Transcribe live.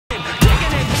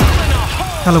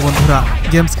Hello বন্ধুরা,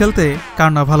 games খেলতে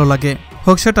কার না ভালো লাগে,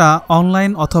 হোক সেটা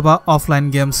অনলাইন অথবা অফলাইন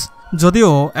গেমস।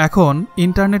 যদিও এখন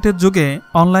ইন্টারনেটের যুগে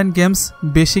অনলাইন গেমস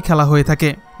বেশি খেলা হয়ে থাকে,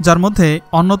 যার মধ্যে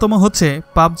অন্যতম হচ্ছে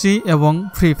পাবজি এবং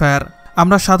ফ্রি ফায়ার।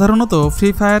 আমরা সাধারণত ফ্রি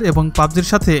ফায়ার এবং পাবজির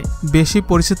সাথে বেশি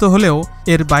পরিচিত হলেও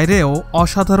এর বাইরেও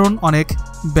অসাধারণ অনেক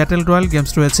ব্যাটেল রয়্যাল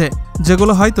গেমস রয়েছে,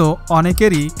 যেগুলো হয়তো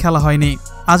অনেকেরই খেলা হয়নি।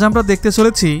 আজ আমরা দেখতে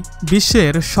চলেছি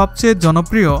বিশ্বের সবচেয়ে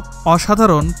জনপ্রিয়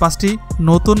অসাধারণ 5টি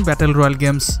নতুন battle royal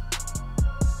games.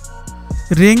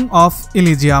 Ring of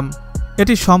ইলিজিয়াম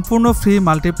এটি সম্পূর্ণ free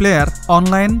multiplayer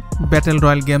online battle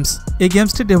royal games. এই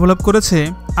গেমসটি ডেভেলপ করেছে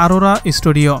আরোরা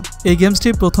স্টুডিও। এই গেমসটি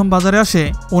প্রথম বাজারে আসে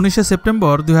 19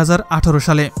 সেপ্টেম্বর 2018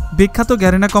 সালে। বিখ্যাত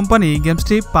গ্যারিনা কোম্পানি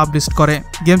গেমসটি পাবলিশ করে।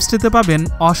 গেমসটিতে পাবেন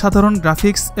অসাধারণ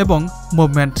গ্রাফিক্স এবং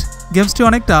মুভমেন্ট। গেমসটি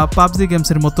অনেকটা পাবজি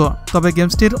গেমসের মতো, তবে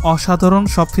গেমসটির অসাধারণ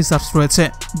সব ফিচার্স রয়েছে।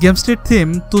 গেমসটির থিম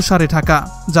তুষারে ঢাকা,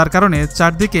 যার কারণে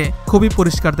চারদিকে খুবই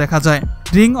পরিষ্কার দেখা যায়।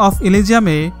 রিং অফ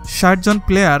ইলিজিয়ামে 60 জন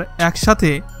প্লেয়ার একসাথে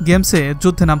গেমসে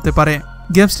যুদ্ধে নামতে পারে।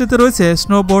 গেমসটিতে রয়েছে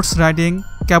স্নোবোর্ডস রাইডিং,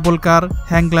 ক্যাবল কার,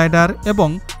 হ্যাং গ্লাইডার এবং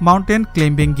মাউন্টেন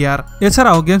ক্লাইম্বিং গিয়ার।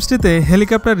 এছাড়াও গেমসটিতে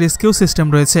হেলিকপ্টার রেস্কিউ সিস্টেম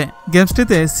রয়েছে।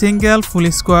 গেমসটিতে সিঙ্গেল, ফুল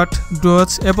স্কোয়াড,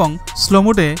 ডুয়োস এবং স্লো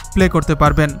মোডে প্লে করতে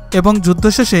পারবেন এবং যুদ্ধ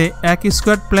শেষে এক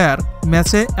স্কোয়াড প্লেয়ার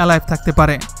ম্যাচে অ্যালাইভ থাকতে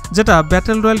পারে, যেটা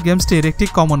ব্যাটেল রয়্যাল গেমসটির একটি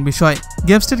কমন বিষয়।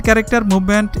 গেমসটির ক্যারেক্টার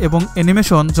মুভমেন্ট এবং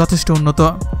অ্যানিমেশন যথেষ্ট উন্নত।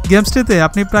 গেমসটিতে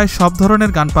আপনি প্রায় সব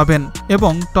ধরনের গান পাবেন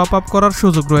এবং টপ আপ করার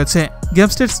সুযোগ রয়েছে।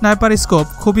 গেমসটির স্নাইপার স্কোপ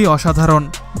খুবই অসাধারণ,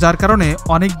 যার কারণে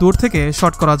অনেক দূর থেকে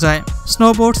শট করা যায়।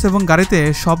 স্নোবোর্ডস এবং গাড়িতে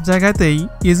সব জায়গাতেই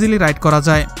ইজিলি রাইড করা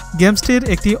যায়। গেমসটির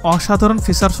একটি অসাধারণ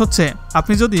ফিচার্স হচ্ছে,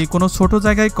 আপনি যদি কোনো ছোট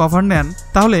জায়গায় কভার নেন,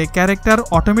 তাহলে ক্যারেক্টার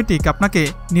অটোমেটিক আপনাকে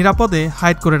নিরাপদে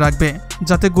হাইড করে রাখবে,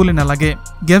 যাতে গুলি না লাগে।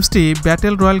 গেমসটি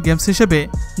ব্যাটেল রয়্যাল গেমস হিসেবে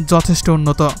যথেষ্ট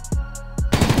উন্নত।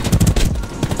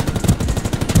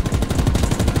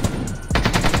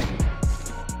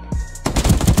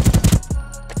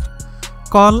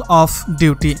 কল অফ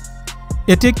ডিউটি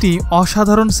এটি একটি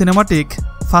অসাধারণ cinematic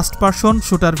first person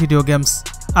shooter video games.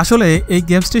 আসলে এই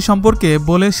গেমসটি সম্পর্কে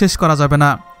বলে শেষ করা যাবে না।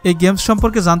 এই গেমস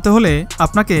সম্পর্কে জানতে হলে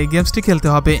আপনাকে গেমসটি খেলতে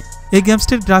হবে। এই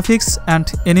গেমসটির গ্রাফিক্স অ্যান্ড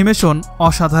অ্যানিমেশন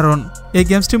অসাধারণ। এই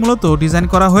গেমসটি মূলত ডিজাইন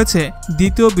করা হয়েছে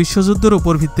দ্বিতীয় বিশ্বযুদ্ধের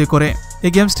উপর ভিত্তি করে।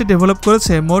 এই গেমসটি ডেভেলপ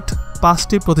করেছে মোট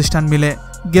 5টি প্রতিষ্ঠান মিলে।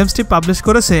 গেমসটি পাবলিশ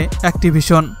করেছে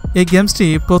অ্যাক্টিভিশন। এই গেমসটি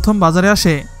প্রথম বাজারে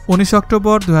আসে 19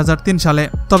 অক্টোবর 2003 সালে।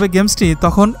 তবে গেমসটি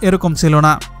তখন এরকম ছিল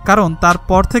না, কারণ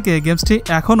তারপর থেকে গেমসটি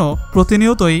এখনও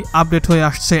প্রতিনিয়তই আপডেট হয়ে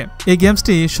আসছে। এই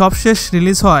গেমসটি সবশেষ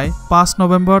রিলিজ হয় 5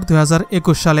 নভেম্বর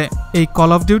 2021 সালে। এই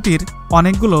কল অফ ডিউটির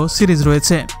অনেকগুলো সিরিজ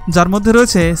রয়েছে, যার মধ্যে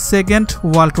রয়েছে second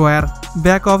world war,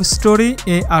 back of story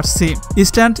ARC,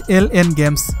 stand LN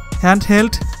games,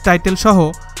 handheld title সহ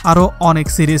আরও অনেক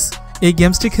সিরিজ। এই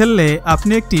গেমসটি খেললে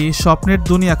আপনি একটি স্বপ্নের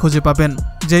দুনিয়া খুঁজে পাবেন,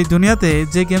 যেই দুনিয়াতে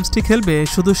যে গেমসটি খেলবে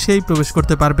শুধু সেই প্রবেশ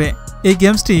করতে পারবে। এই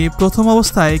গেমসটি প্রথম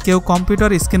অবস্থায় কেউ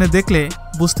কম্পিউটার স্ক্রিনে দেখলে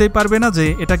বুঝতেই পারবে না যে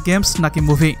এটা গেমস নাকি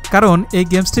মুভি, কারণ এই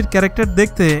গেমসটির ক্যারেক্টার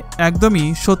দেখতে একদমই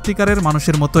সত্যিকারের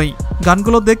মানুষের মতোই,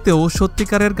 গানগুলো দেখতেও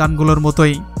সত্যিকারের গানগুলোর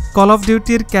মতোই। কল অফ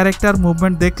ডিউটির ক্যারেক্টার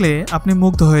মুভমেন্ট দেখলে আপনি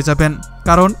মুগ্ধ হয়ে যাবেন,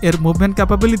 কারণ এর মুভমেন্ট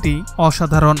ক্যাপাবিলিটি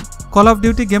অসাধারণ। কল অফ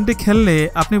ডিউটি গেমটি খেললে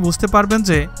আপনি বুঝতে পারবেন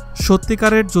যে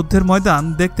সত্যিকারের যুদ্ধের ময়দান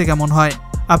দেখতে কেমন হয়।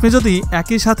 আপনি যদি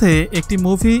একই সাথে একটি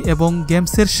মুভি এবং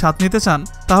গেমসের স্বাদ নিতে চান,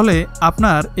 তাহলে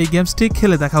আপনার এই গেমসটি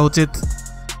খেলে দেখা উচিত।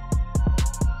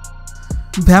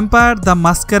 ভ্যাম্পায়ার দ্য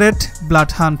মাস্কারেড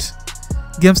ব্লাড হান্ট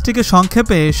গেমসটিকে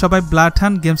সংক্ষেপে সবাই ব্লাড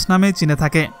হান্ট গেমস নামেই চিনে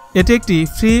থাকে। এটি একটি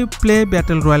free play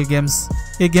battle royal games.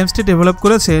 এই গেমসটি ডেভেলপ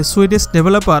করেছে সুইডিশ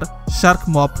ডেভেলপার শার্ক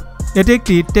মপ। এটি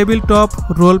একটি table top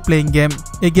role playing game.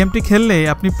 এই গেমটি খেললে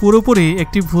আপনি পুরোপুরি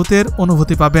একটি ভূতের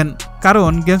অনুভূতি পাবেন,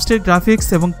 কারণ গেমসটির গ্রাফিক্স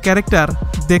এবং ক্যারেক্টার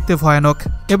দেখতে ভয়ানক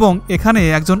এবং এখানে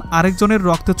একজন আরেকজনের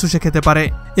রক্ত চুষে খেতে পারে।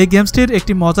 এই গেমসটির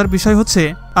একটি মজার বিষয় হচ্ছে,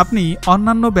 আপনি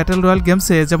অন্যান্য ব্যাটেল রয়্যাল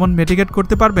গেমসে যেমন মেডিকেট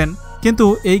করতে পারবেন, কিন্তু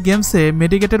এই গেমসে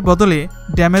মেডিকেটের বদলে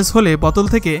ড্যামেজ হলে বোতল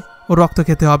থেকে রক্ত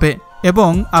খেতে হবে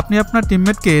এবং আপনি আপনার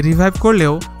টিমমেটকে রিভাইভ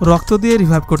করলেও রক্ত দিয়ে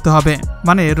রিভাইভ করতে হবে,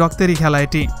 মানে রক্তেরই খেলা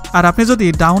এটি। আর আপনি যদি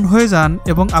ডাউন হয়ে যান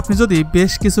এবং আপনি যদি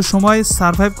বেশ কিছু সময়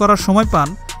সার্ভাইভ করার সময় পান,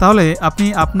 তাহলে আপনি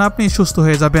আপনি সুস্থ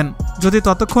হয়ে যাবেন, যদি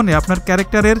ততক্ষণে আপনার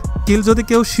ক্যারেক্টারের কিল যদি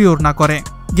কেউ শিওর না করে।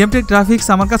 গেমটির গ্রাফিক্স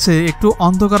আমার কাছে একটু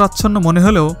অন্ধকারাচ্ছন্ন মনে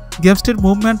হলেও গেমসটির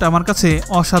মুভমেন্ট আমার কাছে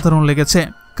অসাধারণ লেগেছে,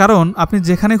 কারণ আপনি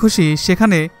যেখানে খুশি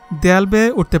সেখানে দেয়াল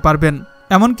বেয়ে উঠতে পারবেন,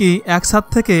 এমনকি এক ছাদ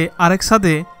থেকে আরেক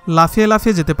ছাদে লাফিয়ে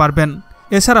লাফিয়ে যেতে পারবেন।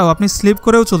 এছাড়াও আপনি স্লিপ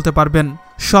করেও চলতে পারবেন।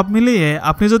 সব মিলিয়ে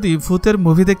আপনি যদি ভূতের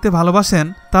মুভি দেখতে ভালোবাসেন,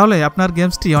 তাহলে আপনার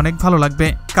গেমসটি অনেক ভালো লাগবে,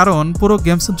 কারণ পুরো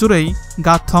গেমস জুড়েই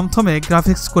গা থমথমে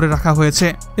গ্রাফিক্স করে রাখা হয়েছে।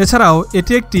 এছাড়াও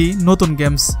এটি একটি নতুন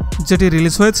গেমস, যেটি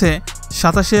রিলিজ হয়েছে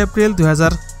 27 এপ্রিল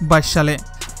 2022 সালে।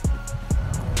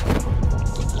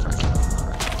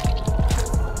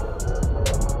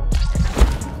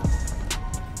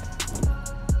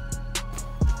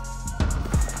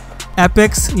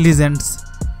 Apex legends.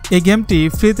 এই গেমটি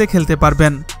ফ্রিতে খেলতে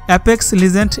পারবেন। অ্যাপেক্স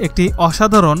লিজেন্ড একটি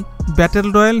অসাধারণ battle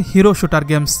royal hero shooter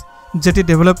games, যেটি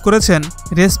ডেভেলপ করেছেন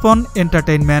রেসপন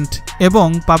এন্টারটেইনমেন্ট এবং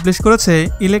পাবলিশ করেছে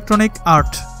electronic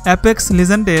art. Apex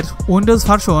লিজেন্ডের Windows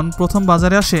version প্রথম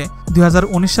বাজারে আসে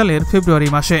 2019 সালের ফেব্রুয়ারি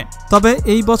মাসে। তবে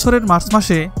এই বছরের মার্চ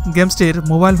মাসে গেমসটির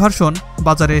মোবাইল ভার্সন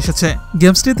বাজারে এসেছে।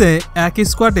 গেমসটিতে একই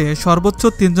স্কোয়াডে সর্বোচ্চ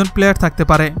 3 জন প্লেয়ার থাকতে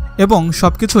পারে এবং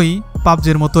সবকিছুই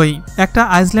পাবজির মতোই। একটা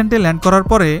আইসল্যান্ডে ল্যান্ড করার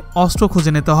পরে অস্ত্র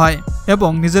খুঁজে নিতে হয়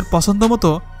এবং নিজের পছন্দ মতো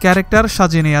ক্যারেক্টার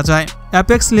সাজিয়ে নেওয়া যায়।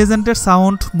 Apex লিজেন্ডের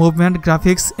sound, movement,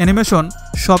 graphics, animation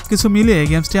সবকিছু মিলিয়ে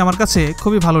গেমসটি আমার কাছে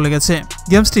খুবই ভালো লেগেছে।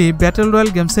 গেমসটি ব্যাটেল রয়্যাল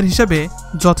গেমসের হিসেবে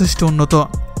যথেষ্ট উন্নত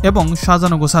এবং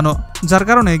সাজানো গোছানো, যার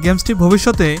কারণে গেমসটি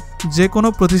ভবিষ্যতে যে কোনো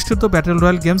প্রতিষ্ঠিত ব্যাটেল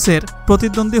রয়্যাল গেমসের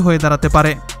প্রতিদ্বন্দ্বী হয়ে দাঁড়াতে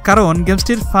পারে, কারণ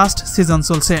গেমসটির ফার্স্ট সিজন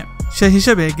চলছে। সেই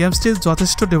হিসেবে গেমসটি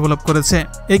যথেষ্ট ডেভেলপ করেছে।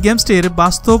 এই গেমসটির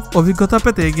বাস্তব অভিজ্ঞতা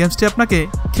পেতে গেমসটি আপনাকে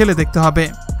খেলে দেখতে হবে।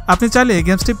 আপনি চাইলে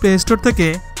গেমসটি প্লে স্টোর থেকে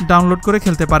ডাউনলোড করে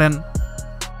খেলতে পারেন।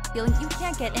 Feeling you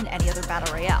can't get in any other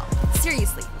battle royale.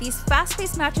 Seriously, these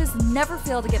fast-paced matches never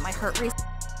fail to get my heart racing.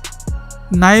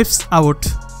 Knives out.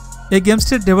 এই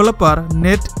গেমসটির developer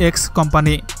NetX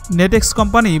company. NetX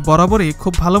company বরাবরই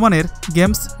খুব ভালো মানের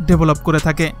গেমস ডেভেলপ করে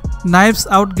থাকে। নাইভস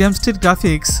আউট গেমসটির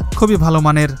গ্রাফিক্স খুবই ভালো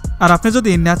মানের, আর আপনি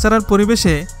যদি ন্যাচারাল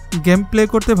পরিবেশে গেম প্লে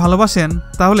করতে ভালোবাসেন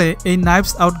তাহলে এই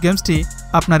নাইভস আউট গেমসটি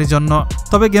আপনারই জন্য।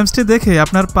 তবে গেমসটি দেখে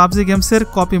আপনার পাবজি গেমসের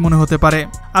কপি মনে হতে পারে।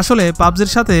 আসলে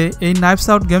পাবজির সাথে এই নাইভস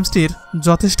আউট গেমসটির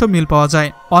যথেষ্ট মিল পাওয়া যায়।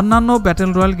 অন্যান্য ব্যাটেল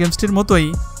রয়্যাল গেমসটির মতোই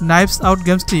নাইভস আউট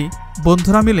গেমসটি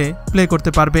বন্ধুরা মিলে প্লে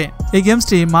করতে পারবে। এই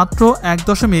গেমসটি মাত্র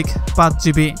 1.5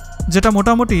 GB, যেটা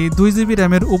মোটামুটি 2 GB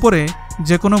র্যামের উপরে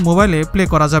যে কোনো মোবাইলে প্লে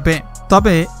করা যাবে।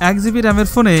 তবে 1 GB র্যামের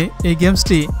ফোনে এই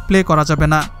গেমসটি প্লে করা যাবে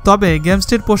না। তবে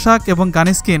গেমসটির পোশাক এবং গান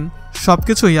স্কিন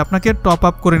সবকিছুই আপনাকে টপ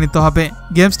আপ করে নিতে হবে।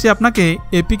 গেমসটি আপনাকে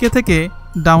এপিকে থেকে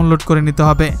ডাউনলোড করে নিতে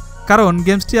হবে, কারণ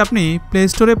গেমসটি আপনি প্লে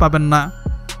স্টোরে পাবেন না।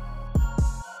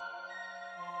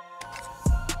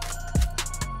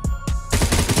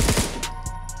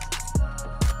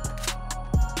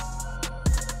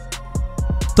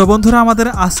 তো বন্ধুরা, আমাদের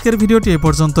আজকের ভিডিওটি এ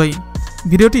পর্যন্তই।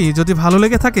 ভিডিওটি যদি ভালো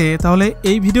লেগে থাকে তাহলে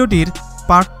এই ভিডিওটির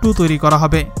পার্ট 2 তৈরি করা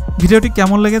হবে। ভিডিওটি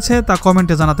কেমন লেগেছে তা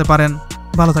কমেন্টে জানাতে পারেন।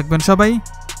 ভালো থাকবেন সবাই।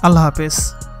 আল্লাহ হাফেজ।